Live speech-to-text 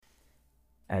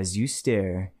As you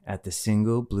stare at the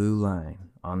single blue line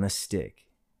on the stick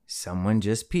someone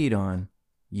just peed on,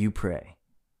 you pray.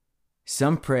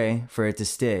 Some pray for it to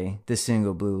stay the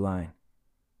single blue line,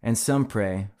 and some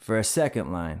pray for a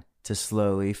second line to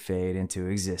slowly fade into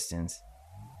existence.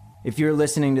 If you're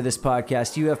listening to this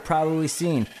podcast, you have probably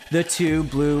seen the Two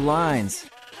Blue Lines.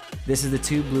 This is the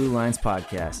Two Blue Lines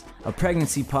podcast, a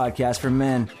pregnancy podcast for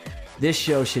men. This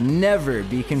show should never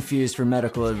be confused for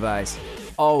medical advice.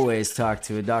 Always talk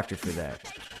to a doctor for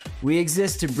that. We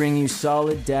exist to bring you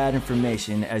solid dad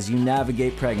information as you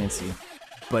navigate pregnancy.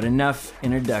 But enough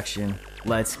introduction,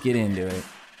 let's get into it.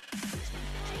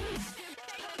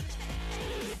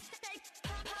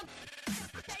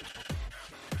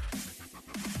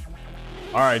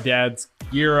 All right, dads,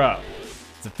 gear up.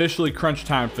 It's officially crunch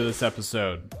time for this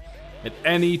episode. At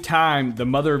any time, the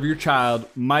mother of your child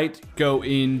might go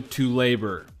into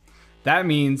labor. That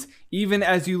means even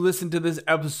as you listen to this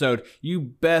episode, you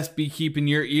best be keeping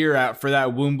your ear out for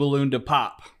that womb balloon to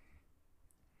pop.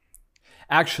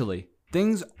 Actually,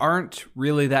 things aren't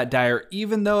really that dire,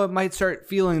 even though it might start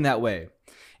feeling that way.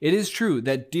 It is true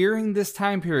that during this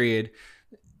time period,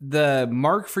 the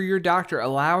mark for your doctor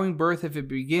allowing birth if it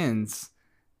begins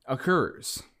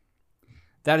occurs.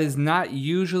 That is not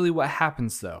usually what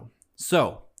happens though.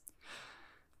 So,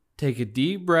 take a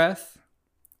deep breath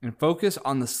and focus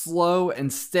on the slow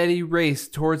and steady race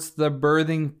towards the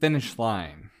birthing finish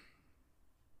line.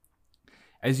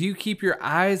 As you keep your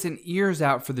eyes and ears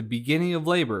out for the beginning of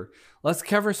labor, let's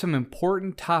cover some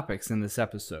important topics in this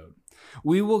episode.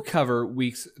 We will cover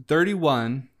weeks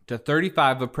 31 to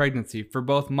 35 of pregnancy for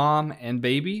both mom and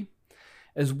baby,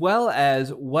 as well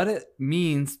as what it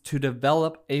means to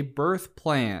develop a birth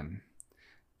plan.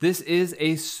 This is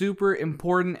a super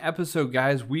important episode,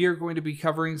 guys. We are going to be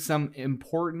covering some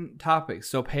important topics,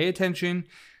 so pay attention,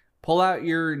 pull out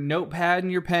your notepad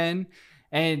and your pen,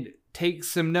 and take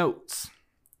some notes.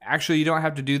 Actually, you don't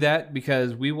have to do that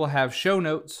because we will have show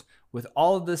notes with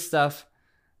all of this stuff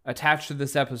attached to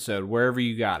this episode, wherever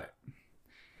you got it.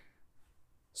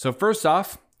 So first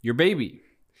off, your baby.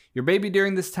 Your baby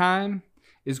during this time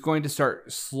is going to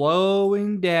start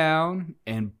slowing down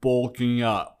and bulking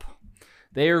up.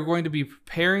 They are going to be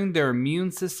preparing their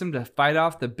immune system to fight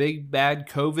off the big bad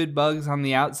COVID bugs on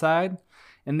the outside,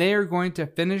 and they are going to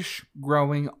finish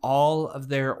growing all of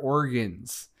their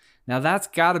organs. Now that's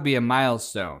got to be a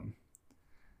milestone.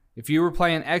 If you were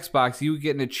playing Xbox, you would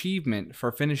get an achievement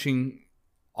for finishing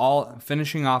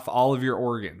off all of your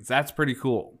organs. That's pretty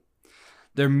cool.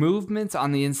 Their movements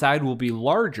on the inside will be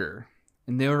larger,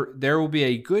 and there will be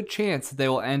a good chance that they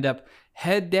will end up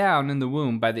head down in the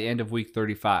womb by the end of week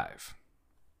 35.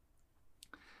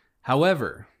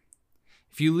 However,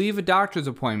 if you leave a doctor's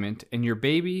appointment and your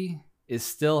baby is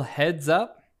still heads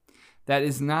up, that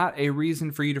is not a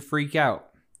reason for you to freak out.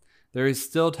 There is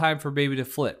still time for baby to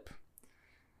flip.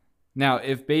 Now,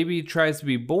 if baby tries to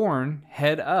be born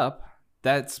head up,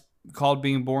 that's called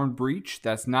being born breech.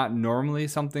 That's not normally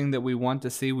something that we want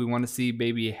to see. We want to see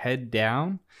baby head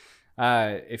down.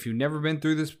 If you've never been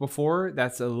through this before,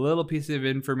 that's a little piece of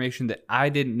information that I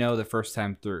didn't know the first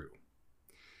time through.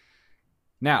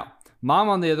 Now, mom,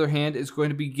 on the other hand, is going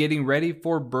to be getting ready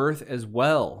for birth as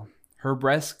well. Her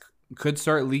breast could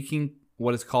start leaking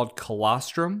what is called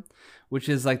colostrum, which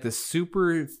is like the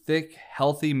super thick,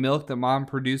 healthy milk that mom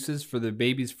produces for the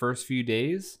baby's first few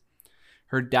days.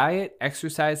 Her diet,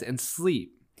 exercise, and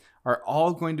sleep are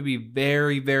all going to be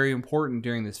very, very important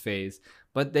during this phase,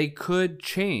 but they could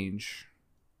change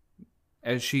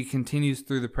as she continues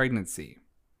through the pregnancy.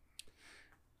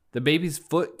 The baby's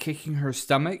foot kicking her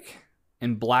stomach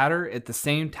and bladder at the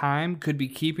same time could be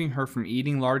keeping her from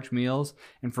eating large meals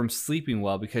and from sleeping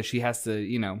well because she has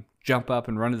to, jump up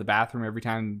and run to the bathroom every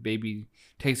time baby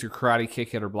takes her karate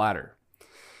kick at her bladder.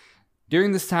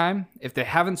 During this time, if they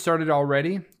haven't started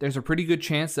already, there's a pretty good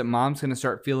chance that mom's going to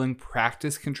start feeling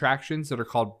practice contractions that are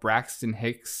called Braxton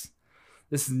Hicks.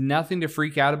 This is nothing to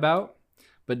freak out about,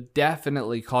 but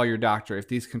definitely call your doctor if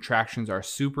these contractions are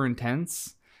super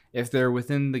intense, if they're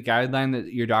within the guideline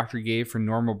that your doctor gave for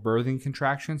normal birthing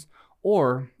contractions,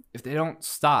 or if they don't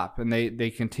stop and they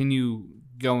continue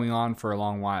going on for a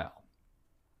long while.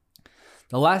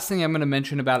 The last thing I'm going to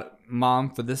mention about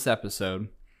mom for this episode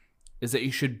is that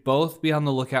you should both be on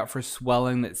the lookout for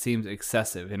swelling that seems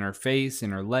excessive in her face,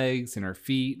 in her legs, in her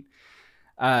feet.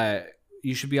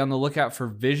 You should be on the lookout for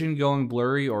vision going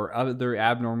blurry or other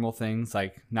abnormal things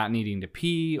like not needing to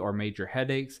pee or major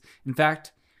headaches. In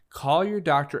fact, call your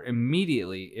doctor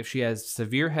immediately if she has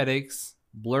severe headaches,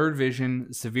 blurred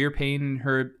vision, severe pain in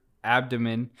her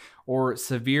abdomen, or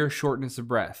severe shortness of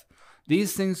breath.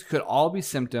 These things could all be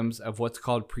symptoms of what's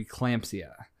called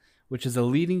preeclampsia, which is a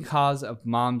leading cause of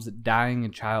moms dying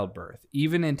in childbirth,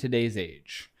 even in today's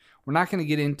age. We're not going to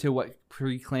get into what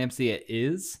preeclampsia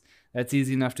is. That's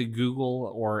easy enough to Google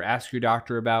or ask your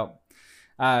doctor about.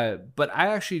 But I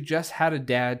actually just had a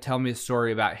dad tell me a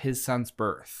story about his son's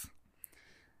birth.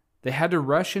 They had to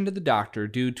rush into the doctor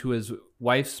due to his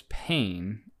wife's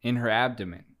pain in her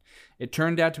abdomen. It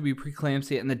turned out to be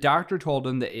preeclampsia, and the doctor told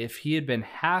him that if he had been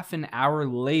half an hour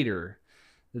later,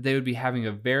 that they would be having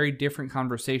a very different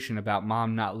conversation about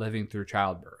mom not living through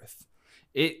childbirth.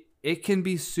 It can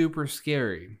be super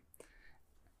scary.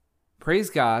 Praise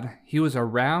God, he was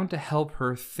around to help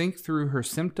her think through her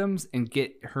symptoms and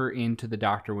get her into the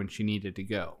doctor when she needed to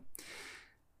go.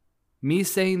 Me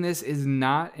saying this is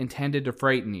not intended to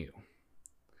frighten you.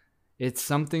 It's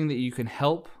something that you can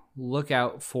help look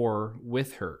out for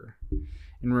with her.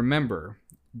 And remember,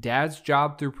 dad's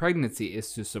job through pregnancy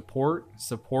is to support,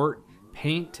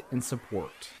 paint, and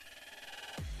support.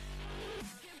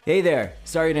 Hey there,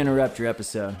 sorry to interrupt your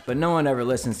episode, but no one ever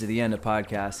listens to the end of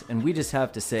podcasts, and we just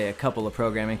have to say a couple of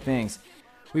programming things.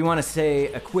 We want to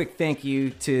say a quick thank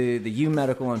you to the U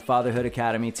Medical and Fatherhood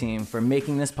Academy team for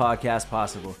making this podcast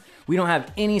possible. We don't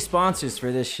have any sponsors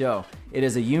for this show. It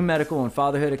is a U Medical and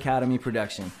Fatherhood Academy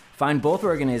production. Find both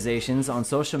organizations on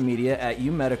social media at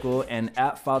U Medical and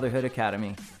at Fatherhood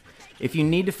Academy. If you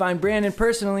need to find Brandon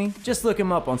personally, just look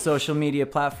him up on social media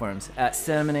platforms at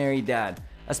Seminary Dad.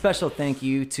 A special thank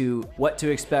you to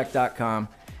whattoexpect.com.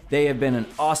 They have been an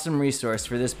awesome resource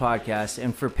for this podcast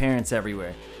and for parents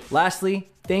everywhere. Lastly,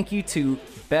 thank you to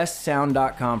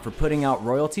bestsound.com for putting out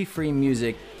royalty-free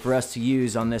music for us to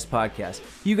use on this podcast.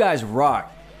 You guys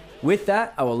rock. With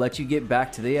that, I will let you get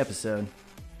back to the episode.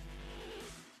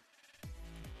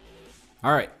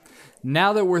 All right,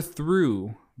 now that we're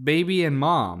through baby and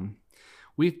mom,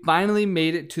 we finally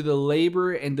made it to the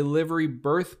labor and delivery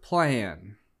birth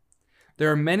plan.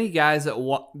 There are many guys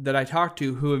that I talk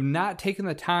to who have not taken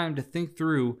the time to think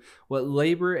through what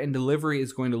labor and delivery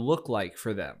is going to look like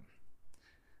for them.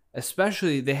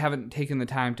 Especially, they haven't taken the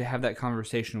time to have that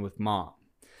conversation with mom.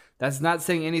 That's not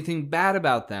saying anything bad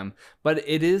about them, but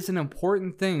it is an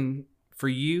important thing for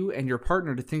you and your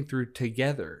partner to think through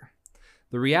together.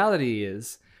 The reality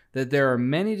is that there are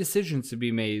many decisions to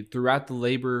be made throughout the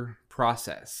labor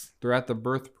process, throughout the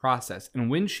birth process. And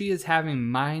when she is having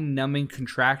mind-numbing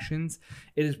contractions,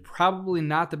 it is probably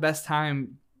not the best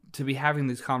time to be having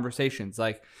these conversations.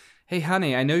 Like, hey,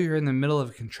 honey, I know you're in the middle of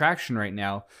a contraction right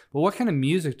now, but what kind of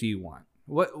music do you want?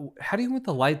 How do you want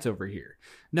the lights over here?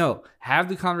 No, have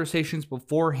the conversations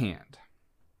beforehand.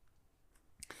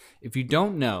 If you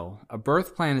don't know, a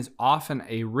birth plan is often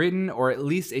a written or at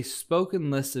least a spoken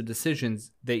list of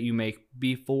decisions that you make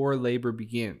before labor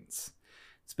begins.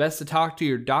 It's best to talk to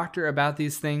your doctor about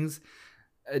these things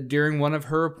during one of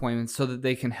her appointments so that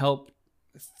they can help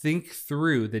think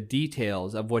through the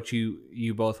details of what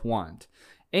you both want.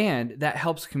 And that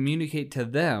helps communicate to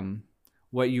them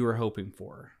what you are hoping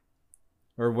for,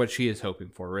 or what she is hoping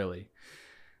for, really.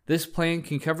 This plan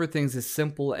can cover things as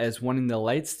simple as wanting the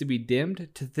lights to be dimmed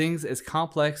to things as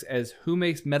complex as who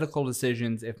makes medical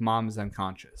decisions if mom is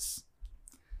unconscious.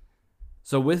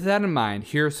 So with that in mind,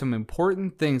 here are some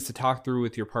important things to talk through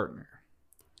with your partner.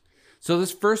 So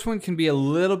this first one can be a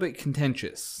little bit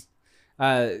contentious.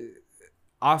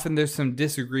 Often there's some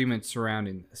disagreement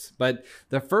surrounding this. But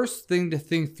the first thing to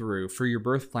think through for your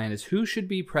birth plan is who should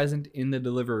be present in the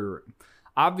delivery room.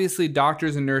 Obviously,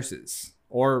 doctors and nurses,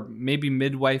 or maybe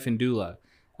midwife and doula.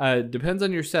 Depends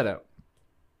on your setup.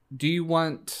 Do you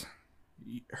want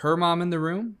her mom in the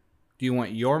room? Do you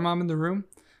want your mom in the room?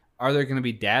 Are there going to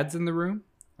be dads in the room?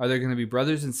 Are there going to be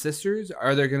brothers and sisters?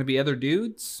 Are there going to be other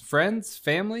dudes, friends,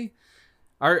 family?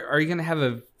 Are you going to have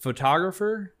a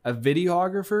photographer, a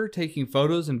videographer taking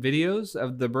photos and videos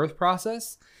of the birth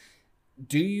process?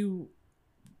 Do you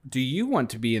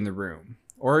want to be in the room?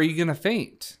 Or are you going to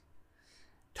faint?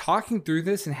 Talking through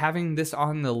this and having this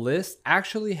on the list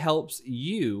actually helps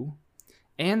you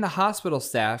and the hospital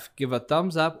staff give a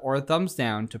thumbs up or a thumbs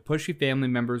down to pushy family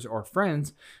members or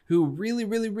friends who really,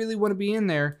 really, really want to be in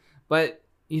there. But,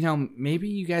 maybe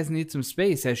you guys need some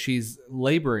space as she's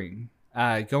laboring,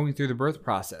 going through the birth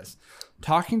process.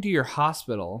 Talking to your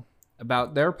hospital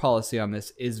about their policy on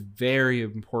this is very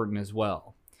important as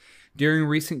well. During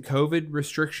recent COVID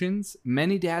restrictions,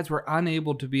 many dads were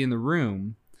unable to be in the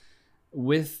room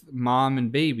with mom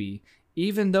and baby,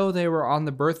 even though they were on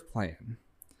the birth plan.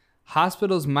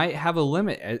 Hospitals might have a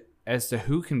limit as to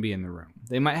who can be in the room.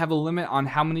 They might have a limit on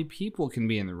how many people can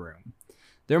be in the room.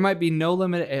 There might be no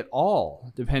limit at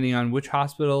all, depending on which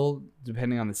hospital,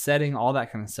 depending on the setting, all that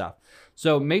kind of stuff.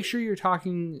 So make sure you're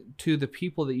talking to the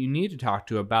people that you need to talk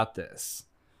to about this.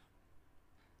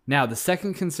 Now, the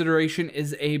second consideration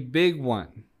is a big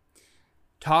one.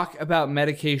 Talk about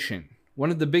medication. One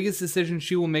of the biggest decisions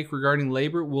she will make regarding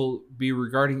labor will be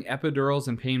regarding epidurals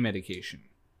and pain medication.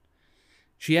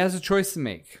 She has a choice to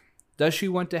make. Does she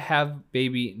want to have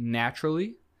baby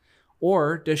naturally,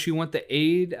 or does she want the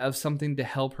aid of something to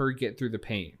help her get through the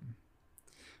pain?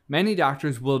 Many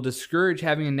doctors will discourage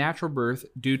having a natural birth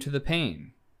due to the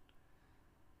pain.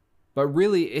 But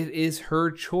really, it is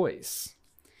her choice.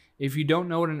 If you don't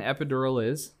know what an epidural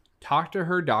is, talk to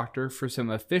her doctor for some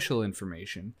official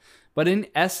information. But in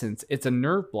essence, it's a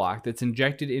nerve block that's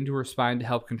injected into her spine to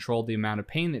help control the amount of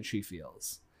pain that she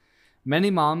feels.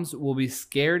 Many moms will be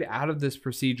scared out of this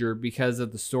procedure because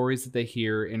of the stories that they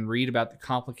hear and read about the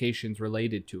complications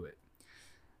related to it.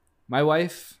 My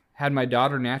wife had my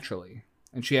daughter naturally,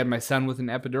 and she had my son with an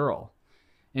epidural.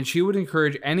 And she would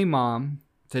encourage any mom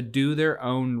to do their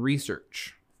own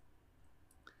research.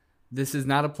 This is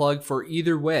not a plug for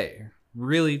either way.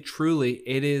 Really, truly,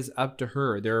 it is up to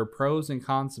her. There are pros and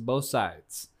cons to both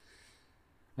sides.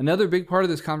 Another big part of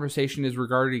this conversation is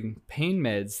regarding pain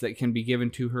meds that can be given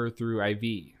to her through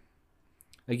IV.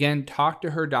 Again, talk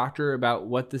to her doctor about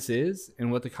what this is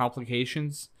and what the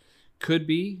complications should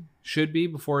be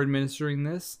before administering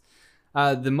this.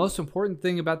 The most important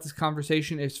thing about this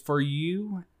conversation is for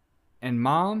you and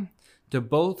mom to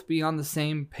both be on the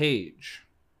same page.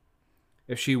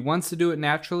 If she wants to do it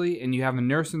naturally and you have a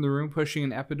nurse in the room pushing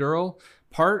an epidural,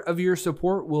 part of your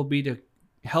support will be to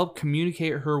help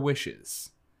communicate her wishes.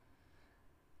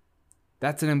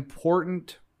 That's an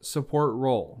important support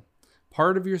role.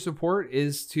 Part of your support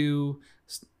is to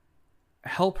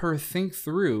help her think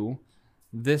through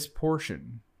this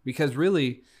portion. Because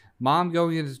really, mom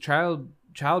going into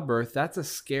childbirth, that's a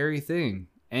scary thing.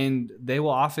 And they will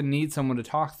often need someone to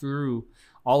talk through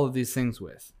all of these things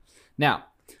with. Now,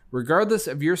 regardless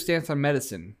of your stance on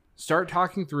medicine, start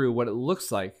talking through what it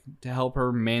looks like to help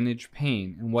her manage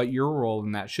pain and what your role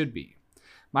in that should be.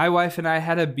 My wife and I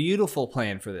had a beautiful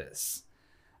plan for this.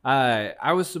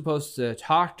 I was supposed to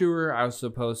talk to her. I was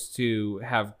supposed to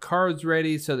have cards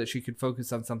ready so that she could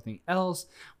focus on something else.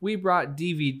 We brought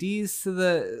DVDs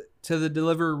to the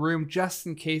delivery room just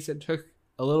in case it took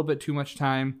a little bit too much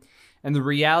time. And the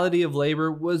reality of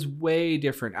labor was way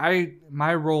different.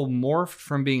 My role morphed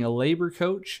from being a labor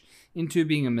coach into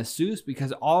being a masseuse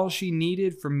because all she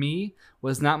needed from me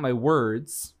was not my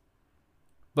words,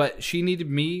 but she needed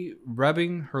me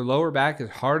rubbing her lower back as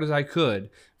hard as I could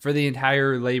for the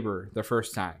entire labor the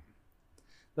first time.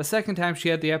 The second time she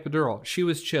had the epidural, she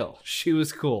was chill. She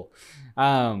was cool.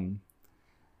 The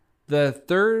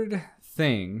third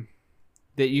thing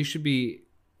that you should be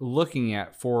looking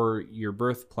at for your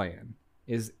birth plan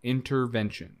is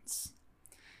interventions.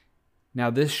 Now,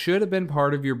 this should have been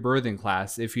part of your birthing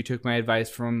class. If you took my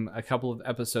advice from a couple of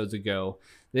episodes ago,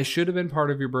 this should have been part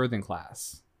of your birthing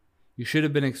class. You should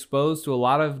have been exposed to a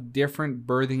lot of different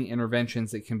birthing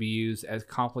interventions that can be used as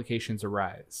complications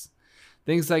arise.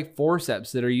 Things like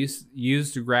forceps that are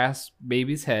used to grasp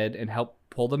baby's head and help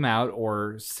pull them out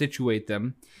or situate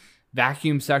them.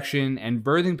 Vacuum suction and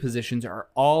birthing positions are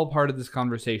all part of this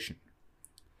conversation.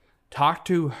 Talk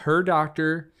to her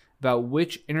doctor about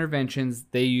which interventions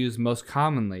they use most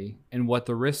commonly and what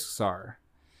the risks are.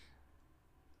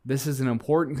 This is an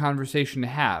important conversation to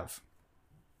have.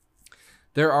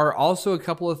 There are also a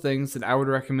couple of things that I would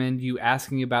recommend you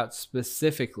asking about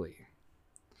specifically.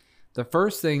 The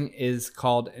first thing is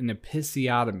called an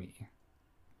episiotomy.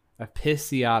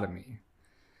 Episiotomy.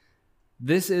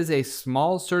 This is a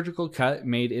small surgical cut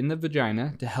made in the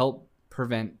vagina to help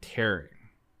prevent tearing.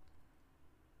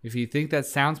 If you think that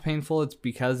sounds painful, it's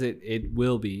because it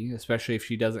will be, especially if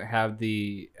she doesn't have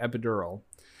the epidural.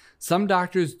 Some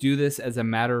doctors do this as a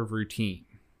matter of routine.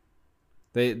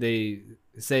 They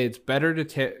say it's better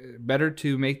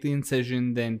to make the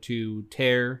incision than to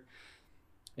tear,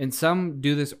 and some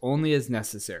do this only as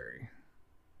necessary.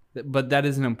 But that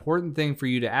is an important thing for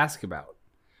you to ask about.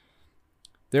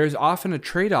 There's often a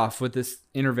trade-off with this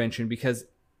intervention because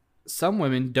some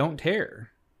women don't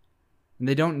tear, and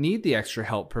they don't need the extra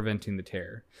help preventing the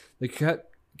tear. The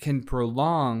cut can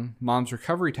prolong mom's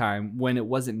recovery time when it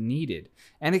wasn't needed,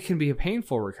 and it can be a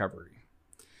painful recovery.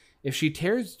 If she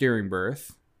tears during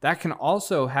birth, that can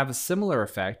also have a similar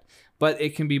effect, but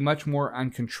it can be much more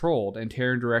uncontrolled and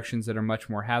tear in directions that are much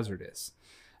more hazardous.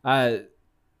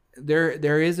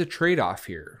 There is a trade-off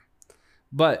here,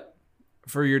 but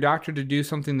for your doctor to do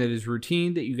something that is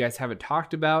routine that you guys haven't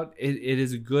talked about, it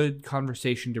is a good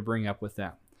conversation to bring up with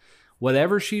them.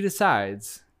 Whatever she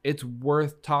decides, it's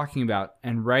worth talking about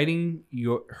and writing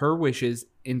her wishes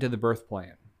into the birth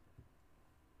plan.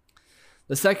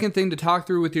 The second thing to talk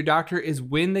through with your doctor is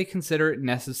when they consider it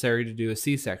necessary to do a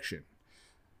C-section.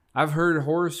 I've heard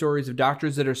horror stories of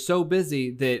doctors that are so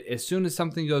busy that as soon as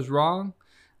something goes wrong,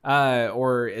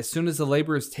 or as soon as the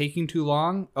labor is taking too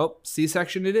long, oh,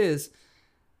 C-section it is.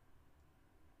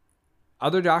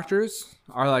 Other doctors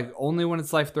are like, only when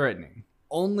it's life-threatening.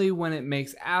 Only when it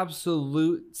makes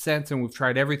absolute sense and we've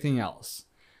tried everything else.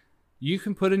 You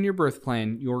can put in your birth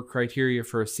plan your criteria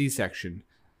for a C-section.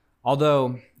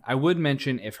 Although, I would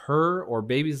mention if her or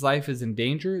baby's life is in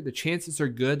danger, the chances are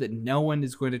good that no one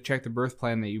is going to check the birth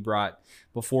plan that you brought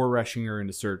before rushing her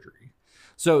into surgery.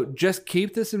 So just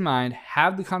keep this in mind,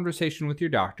 have the conversation with your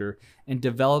doctor, and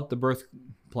develop the birth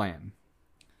plan.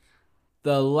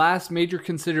 The last major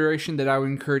consideration that I would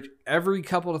encourage every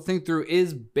couple to think through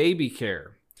is baby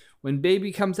care. When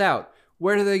baby comes out,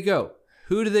 where do they go?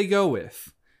 Who do they go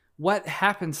with? What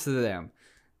happens to them?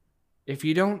 If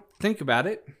you don't think about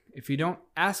it, if you don't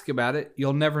ask about it,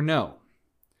 you'll never know.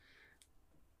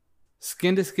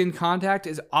 Skin-to-skin contact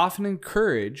is often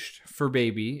encouraged for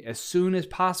baby as soon as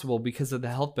possible because of the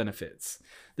health benefits.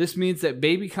 This means that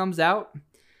baby comes out,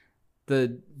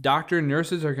 the doctor and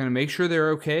nurses are going to make sure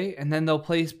they're okay, and then they'll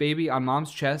place baby on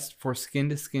mom's chest for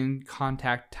skin-to-skin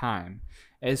contact time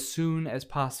as soon as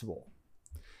possible.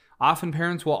 Often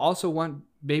parents will also want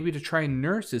baby to try and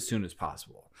nurse as soon as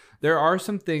possible. There are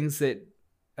some things that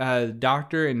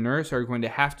doctor and nurse are going to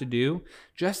have to do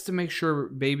just to make sure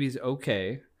baby's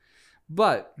okay.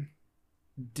 But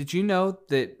did you know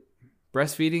that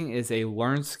breastfeeding is a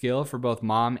learned skill for both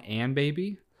mom and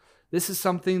baby? This is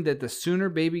something that the sooner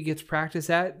baby gets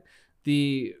practice at,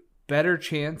 the better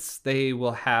chance they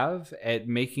will have at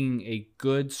making a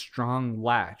good, strong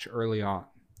latch early on.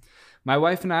 My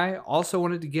wife and I also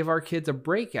wanted to give our kids a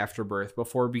break after birth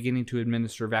before beginning to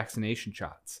administer vaccination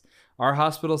shots. Our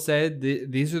hospital said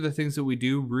these are the things that we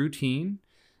do routine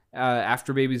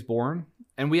after baby's born,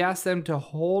 and we asked them to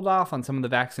hold off on some of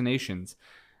the vaccinations.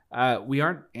 We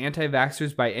aren't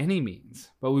anti-vaxxers by any means,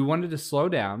 but we wanted to slow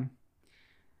down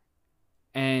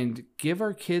and give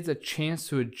our kids a chance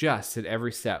to adjust at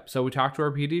every step. So we talked to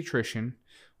our pediatrician,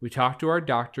 we talked to our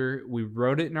doctor, we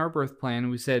wrote it in our birth plan,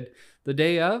 and we said the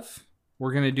day of,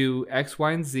 we're going to do X,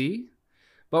 Y, and Z,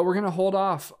 but we're going to hold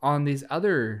off on these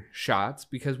other shots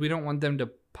because we don't want them to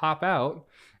pop out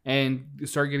and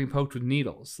start getting poked with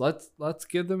needles. Let's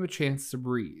give them a chance to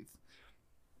breathe.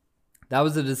 That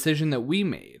was a decision that we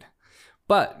made.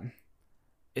 But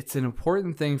it's an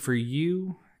important thing for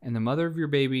you and the mother of your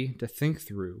baby to think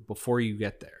through before you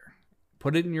get there.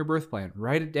 Put it in your birth plan.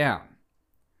 Write it down.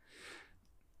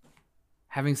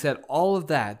 Having said all of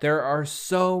that, there are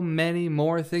so many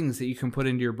more things that you can put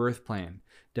into your birth plan,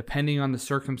 depending on the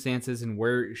circumstances and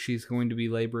where she's going to be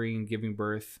laboring and giving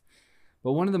birth.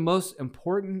 But one of the most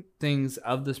important things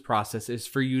of this process is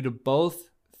for you to both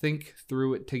think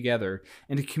through it together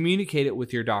and to communicate it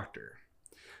with your doctor.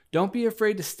 Don't be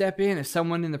afraid to step in if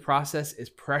someone in the process is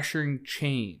pressuring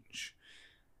change.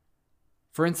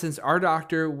 For instance, our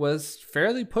doctor was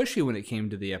fairly pushy when it came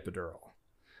to the epidural.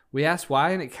 We asked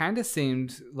why, and it kind of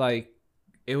seemed like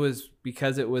it was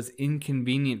because it was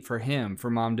inconvenient for him, for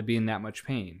mom to be in that much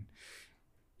pain.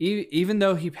 Even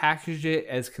though he packaged it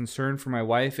as concern for my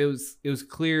wife, it was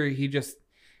clear he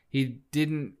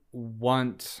didn't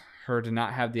want her to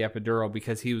not have the epidural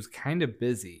because he was kind of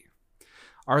busy.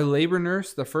 Our labor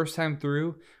nurse, the first time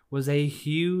through, was a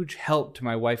huge help to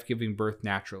my wife giving birth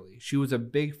naturally. She was a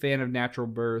big fan of natural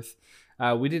birth.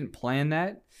 We didn't plan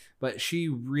that, but she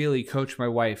really coached my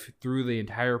wife through the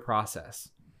entire process.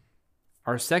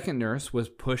 Our second nurse was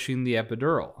pushing the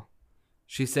epidural.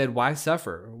 She said, why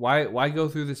suffer? Why go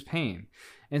through this pain?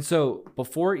 And so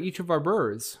before each of our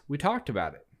births, we talked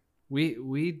about it.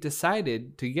 We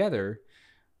decided together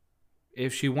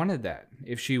if she wanted that,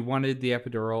 if she wanted the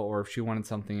epidural or if she wanted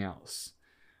something else.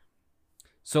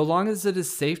 So long as it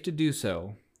is safe to do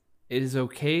so, it is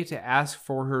okay to ask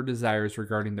for her desires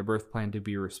regarding the birth plan to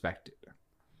be respected.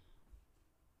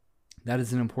 That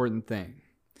is an important thing.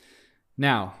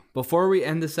 Now, before we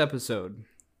end this episode,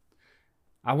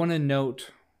 I want to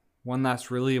note one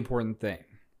last really important thing.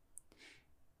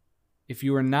 If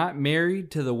you are not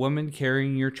married to the woman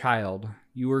carrying your child,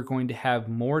 you are going to have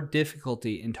more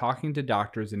difficulty in talking to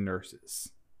doctors and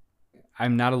nurses.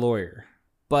 I'm not a lawyer,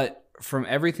 but from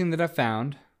everything that I've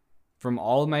found, from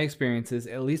all of my experiences,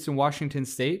 at least in Washington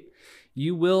State,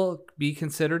 you will be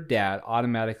considered dad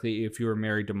automatically if you are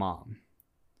married to mom.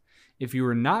 If you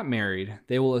are not married,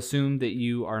 they will assume that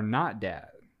you are not dad.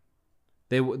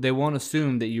 They won't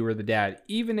assume that you are the dad,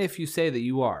 even if you say that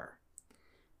you are.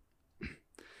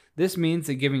 This means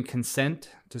that giving consent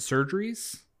to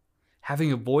surgeries,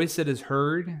 Having a voice that is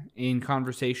heard in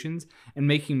conversations and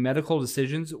making medical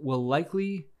decisions will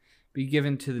likely be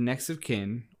given to the next of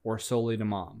kin or solely to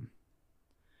mom.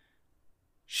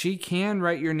 She can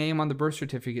write your name on the birth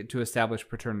certificate to establish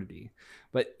paternity,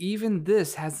 but even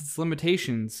this has its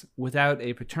limitations without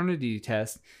a paternity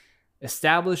test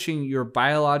establishing your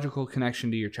biological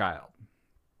connection to your child.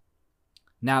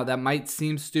 Now, that might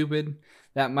seem stupid,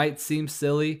 that might seem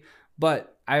silly,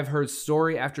 but I've heard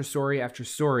story after story after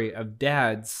story of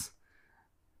dads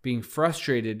being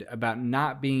frustrated about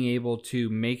not being able to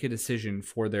make a decision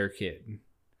for their kid.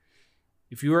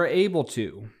 If you are able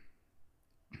to,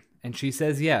 and she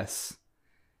says yes,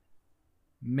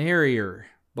 marry her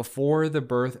before the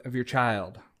birth of your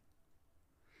child.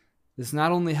 This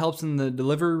not only helps in the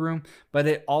delivery room, but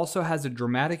it also has a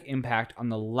dramatic impact on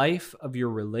the life of your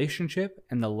relationship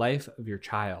and the life of your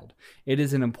child. It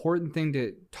is an important thing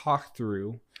to talk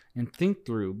through and think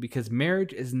through because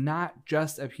marriage is not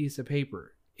just a piece of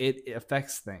paper. It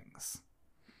affects things.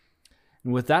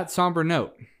 And with that somber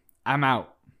note, I'm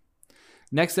out.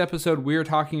 Next episode, we are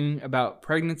talking about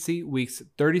pregnancy weeks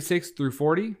 36 through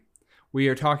 40. We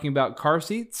are talking about car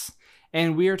seats,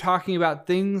 and we are talking about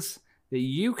things that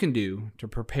you can do to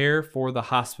prepare for the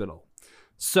hospital.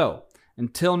 So,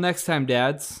 until next time,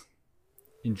 dads,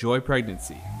 enjoy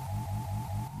pregnancy.